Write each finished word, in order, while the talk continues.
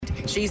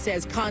She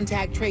says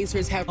contact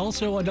tracers have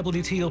also on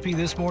WTOP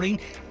this morning.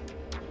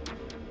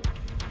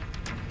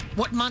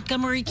 What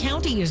Montgomery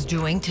County is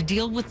doing to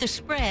deal with the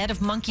spread of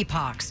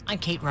monkeypox. I'm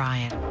Kate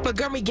Ryan.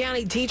 Montgomery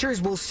County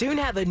teachers will soon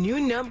have a new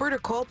number to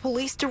call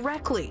police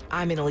directly.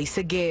 I'm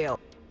Annalisa Gale.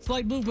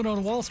 Slight movement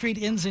on Wall Street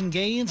ends in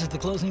gains. At the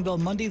closing bell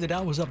Monday, the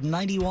Dow was up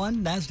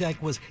 91.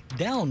 NASDAQ was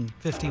down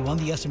 51.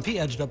 The S&P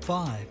edged up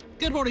 5.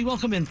 Good morning.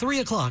 Welcome in 3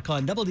 o'clock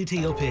on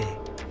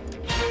WTOP.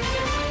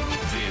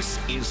 This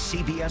is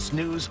CBS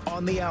News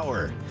on the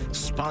Hour,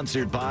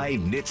 sponsored by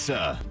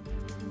NHTSA.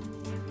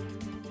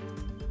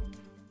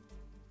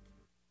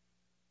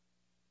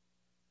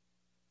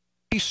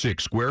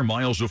 6 square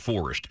miles of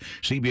forest.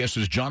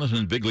 CBS's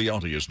Jonathan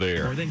Vigliotti is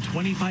there. More than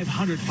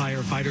 2,500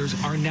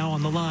 firefighters are now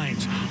on the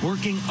lines,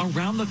 working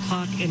around the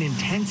clock in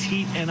intense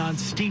heat and on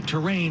steep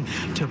terrain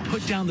to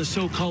put down the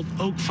so-called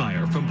Oak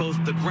Fire from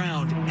both the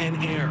ground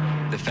and air.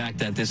 The fact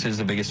that this is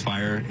the biggest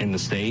fire in the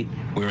state,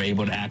 we were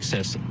able to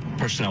access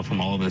personnel from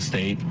all over the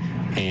state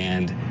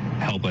and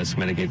help us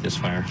mitigate this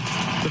fire.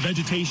 The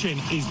vegetation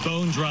is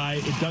bone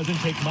dry. It doesn't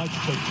take much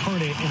to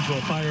turn it into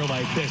a fire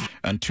like this.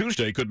 And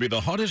Tuesday could be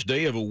the hottest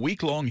day of a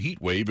week-long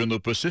heat wave in the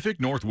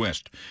Pacific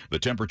Northwest. The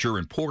temperature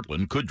in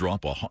Portland could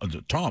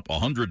top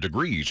 100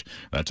 degrees.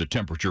 That's a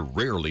temperature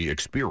rarely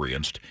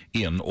experienced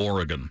in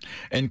Oregon.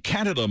 And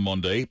Canada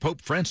Monday, Pope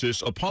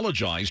Francis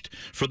apologized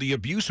for the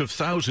abuse of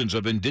thousands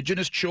of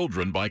Indigenous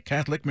children by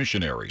Catholic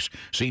missionaries.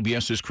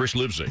 CBS's Chris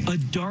Livesey. A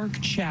dark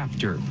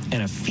chapter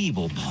and a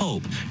feeble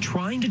pope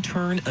trying to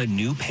turn a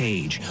new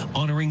page,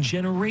 honoring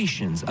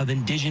generations of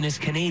Indigenous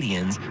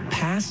Canadians,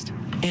 past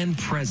and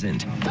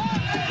present,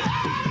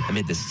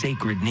 amid the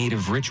sacred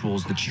native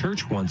rituals the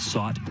church once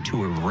sought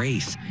to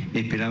erase.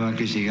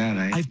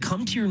 I've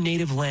come to your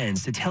native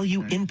lands to tell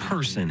you in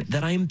person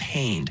that I am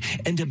pained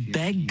and to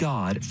beg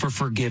God for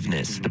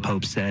forgiveness, the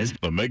Pope says.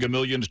 The Mega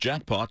Millions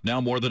jackpot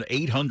now more than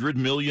 $800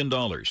 million.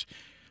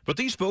 But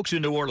these folks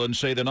in New Orleans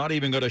say they're not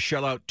even going to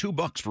shell out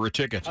 $2 for a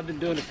ticket. I've been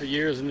doing it for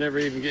years and never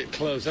even get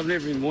close. I've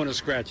never even won a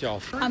scratch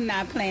off. I'm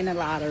not playing the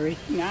lottery.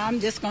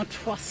 I'm just going to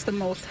trust the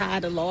Most High.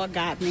 The Lord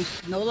got me.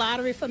 No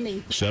lottery for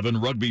me.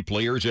 7 rugby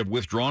players have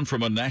withdrawn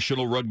from a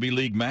National Rugby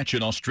League match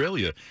in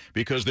Australia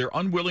because they're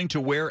unwilling to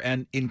wear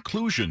an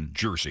inclusion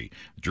jersey.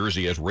 The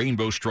jersey has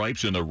rainbow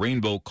stripes and a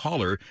rainbow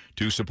collar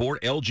to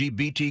support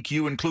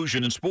LGBTQ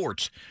inclusion in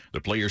sports. The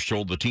players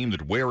told the team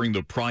that wearing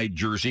the pride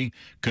jersey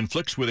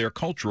conflicts with their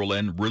cultural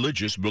and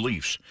religious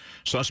beliefs.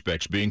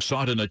 Suspects being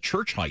sought in a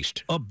church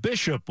heist. A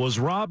bishop was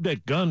robbed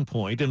at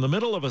gunpoint in the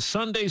middle of a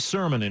Sunday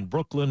sermon in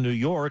Brooklyn, New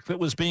York that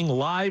was being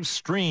live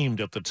streamed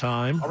at the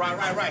time. All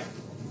right.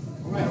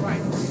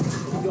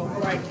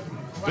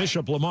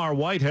 Bishop Lamar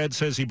Whitehead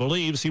says he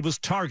believes he was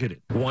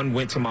targeted. One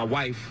went to my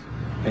wife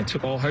and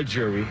took all her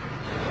jewelry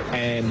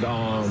and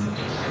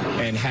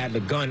had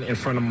the gun in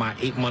front of my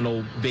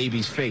 8-month-old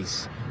baby's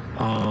face.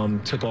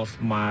 Took off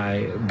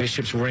my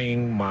bishop's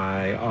ring,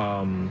 my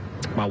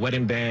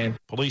wedding band.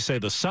 Police say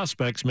the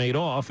suspects made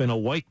off in a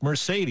white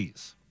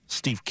Mercedes.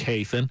 Steve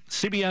Kathan,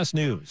 CBS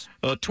News.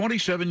 A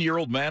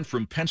 27-year-old man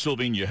from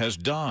Pennsylvania has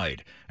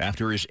died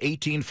after his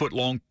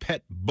 18-foot-long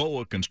pet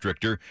boa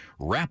constrictor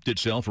wrapped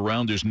itself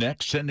around his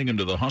neck, sending him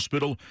to the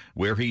hospital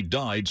where he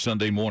died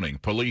Sunday morning.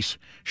 Police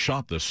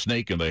shot the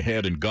snake in the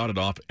head and got it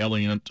off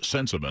Elliot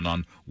Sensiman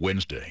on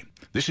Wednesday.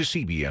 This is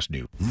CBS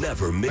News.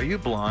 Are you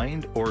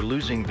blind or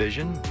losing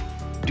vision?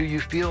 Do you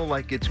feel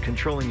like it's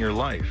controlling your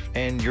life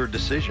and your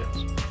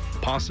decisions,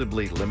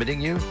 possibly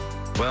limiting you?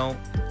 Well,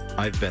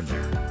 I've been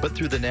there. But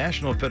through the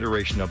National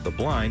Federation of the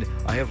Blind,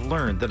 I have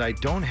learned that I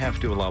don't have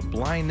to allow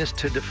blindness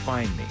to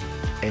define me.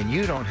 And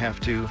you don't have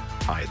to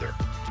either.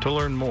 To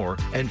learn more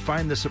and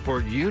find the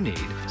support you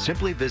need,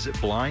 simply visit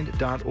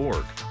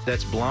blind.org.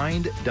 That's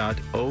blind.org.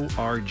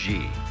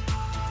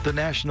 The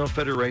National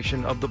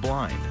Federation of the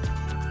Blind.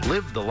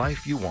 Live the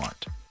life you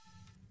want.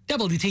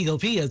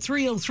 WTOP at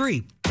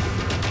 3:03.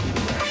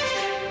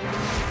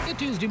 Good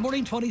Tuesday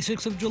morning,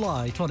 26th of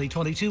July,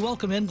 2022.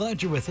 Welcome in.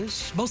 Glad you're with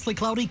us. Mostly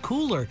cloudy,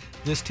 cooler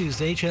this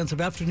Tuesday. Chance of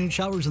afternoon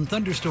showers and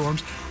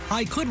thunderstorms.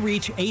 High could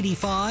reach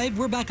 85.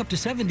 We're back up to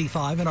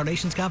 75 in our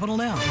nation's capital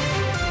now.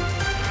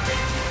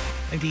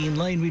 Dean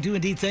Lane, we do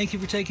indeed thank you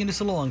for taking us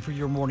along for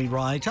your morning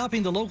ride.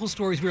 Topping the local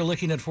stories we're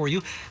looking at for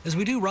you as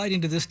we do ride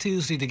into this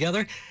Tuesday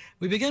together.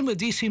 We begin with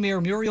D.C. Mayor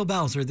Muriel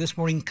Bowser this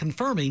morning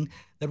confirming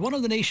that one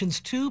of the nation's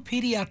 2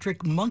 pediatric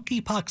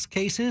monkeypox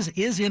cases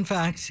is, in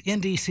fact,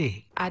 in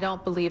D.C. I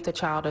don't believe the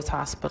child is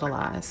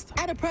hospitalized.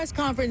 At a press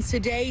conference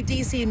today,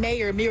 D.C.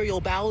 Mayor Muriel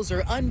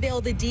Bowser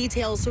unveiled the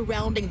details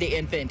surrounding the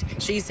infant.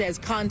 She says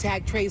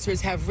contact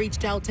tracers have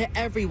reached out to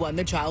everyone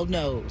the child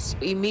knows.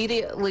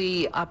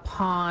 Immediately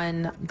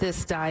upon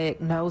this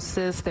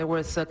diagnosis, there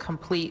was a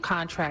complete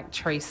contact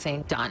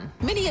tracing done.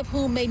 Many of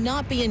whom may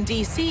not be in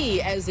D.C.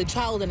 as the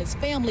child and its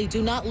family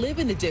do not live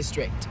in the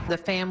district. The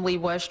family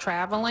was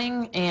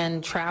traveling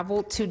and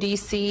traveled to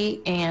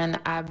D.C., and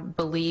I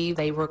believe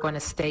they were going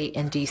to stay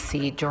in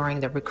D.C. during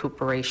the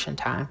recuperation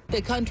time.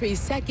 The country's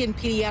second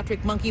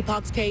pediatric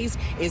monkeypox case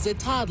is a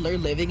toddler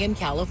living in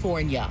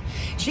California.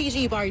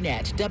 Gigi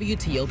Barnett,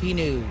 WTOP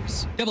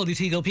News.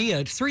 WTOP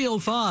at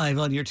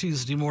 3:05 on your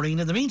Tuesday morning.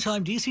 In the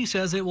meantime, D.C.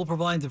 says it will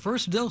provide the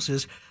first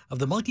doses of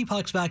the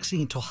monkeypox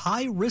vaccine to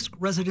high-risk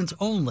residents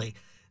only.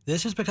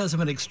 This is because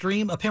of an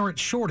extreme apparent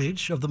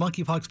shortage of the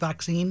monkeypox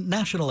vaccine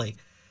nationally.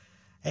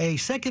 A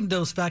second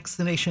dose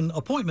vaccination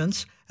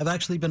appointments have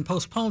actually been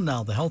postponed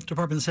now. The health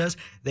department says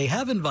they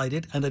have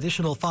invited an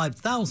additional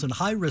 5,000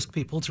 high-risk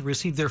people to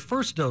receive their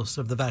first dose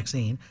of the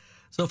vaccine.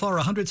 So far,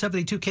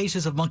 172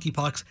 cases of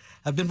monkeypox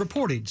have been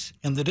reported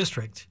in the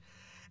district.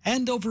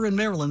 And over in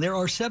Maryland, there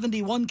are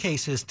 71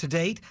 cases to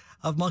date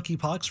of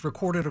monkeypox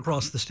recorded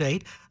across the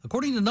state,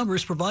 according to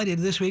numbers provided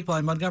this week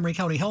by Montgomery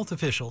County health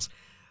officials.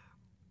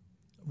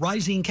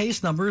 Rising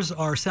case numbers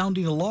are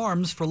sounding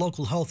alarms for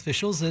local health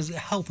officials,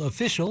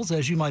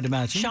 as you might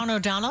imagine. Sean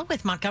O'Donnell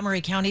with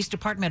Montgomery County's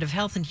Department of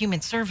Health and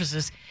Human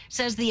Services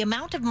says the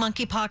amount of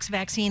monkeypox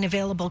vaccine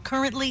available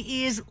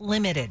currently is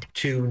limited.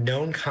 To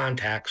known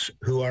contacts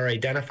who are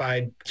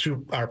identified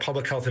through our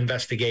public health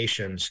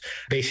investigations,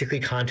 basically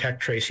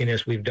contact tracing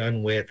as we've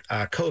done with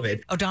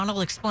COVID.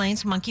 O'Donnell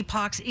explains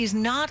monkeypox is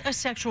not a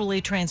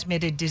sexually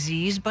transmitted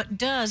disease, but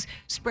does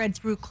spread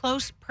through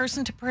close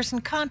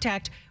person-to-person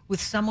contact with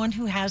someone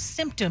who has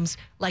symptoms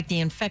like the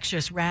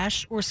infectious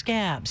rash or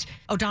scabs.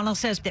 O'Donnell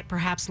says that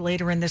perhaps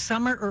later in the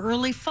summer or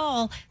early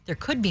fall, there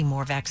could be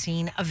more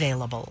vaccine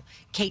available.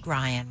 Kate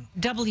Ryan,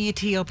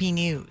 WTOP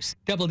News.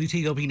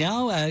 WTOP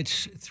now at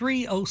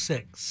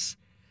 3:06.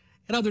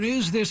 In other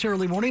news this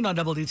early morning on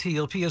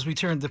WTOP, as we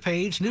turn the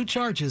page, new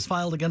charges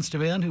filed against a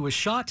man who was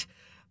shot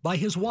by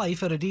his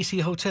wife at a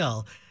D.C.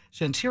 hotel.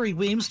 Shantiri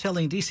Weems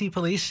telling D.C.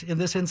 police in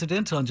this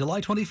incident on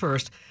July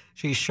 21st,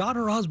 she shot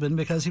her husband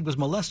because he was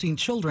molesting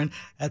children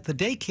at the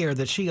daycare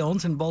that she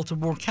owns in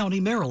Baltimore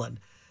County, Maryland.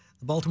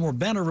 The Baltimore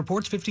Banner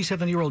reports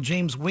 57-year-old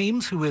James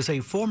Weems, who is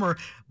a former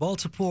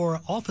Baltimore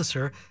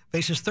officer,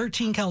 faces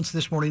 13 counts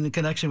this morning in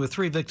connection with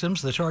 3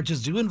 victims. The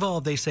charges do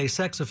involve, they say,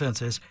 sex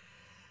offenses.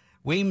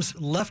 Weems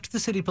left the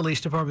city police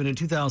department in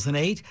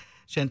 2008.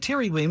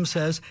 Shantiri Weems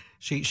says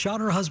she shot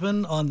her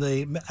husband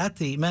at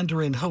the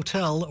Mandarin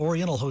Hotel,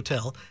 Oriental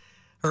Hotel.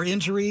 Her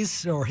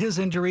injuries, or his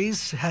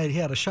injuries, he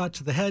had a shot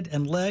to the head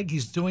and leg.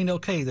 He's doing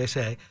okay, they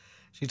say.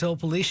 She told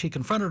police she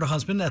confronted her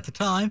husband at the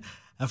time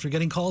after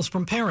getting calls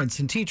from parents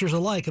and teachers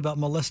alike about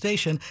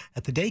molestation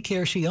at the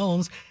daycare she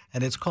owns,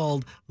 and it's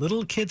called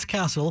Little Kids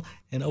Castle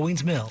in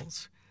Owings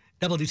Mills.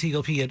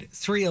 WTOP at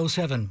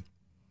 3:07.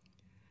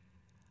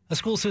 The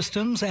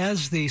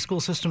school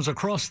systems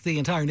across the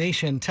entire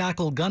nation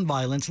tackle gun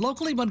violence,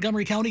 locally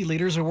Montgomery County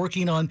leaders are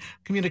working on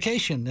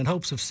communication in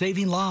hopes of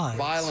saving lives.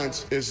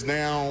 Violence is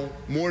now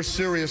more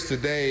serious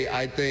today,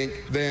 I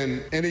think,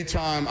 than any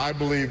time I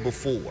believe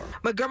before.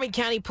 Montgomery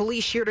County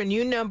Police shared a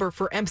new number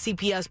for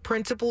MCPS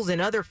principals and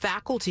other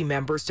faculty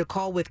members to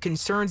call with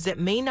concerns that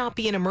may not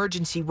be an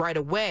emergency right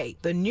away.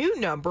 The new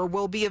number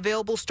will be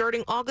available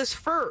starting August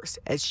 1st,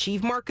 as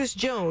Chief Marcus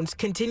Jones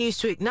continues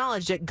to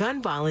acknowledge that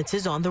gun violence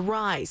is on the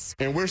rise.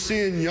 And we're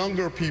seeing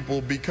younger people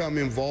become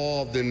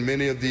involved in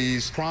many of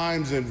these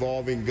crimes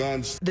involving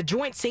guns. The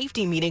joint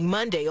safety meeting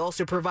Monday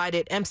also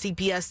provided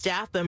MCPS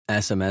staff members.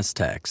 SMS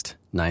text,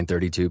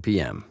 9:32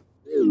 p.m.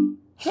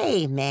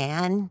 Hey,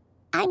 man.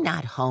 I'm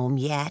not home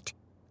yet.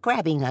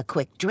 Grabbing a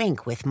quick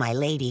drink with my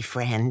lady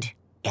friend.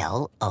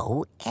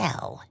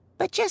 LOL.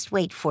 But just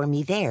wait for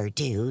me there,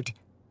 dude.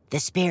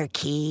 The spare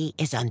key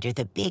is under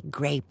the big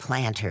gray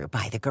planter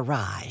by the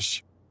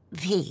garage.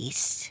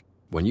 Peace.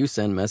 When you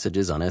send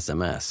messages on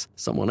SMS,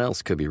 someone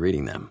else could be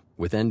reading them.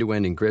 With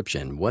end-to-end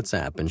encryption,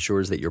 WhatsApp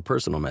ensures that your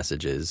personal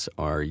messages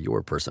are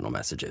your personal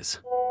messages.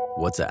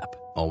 WhatsApp.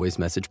 Always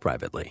message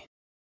privately.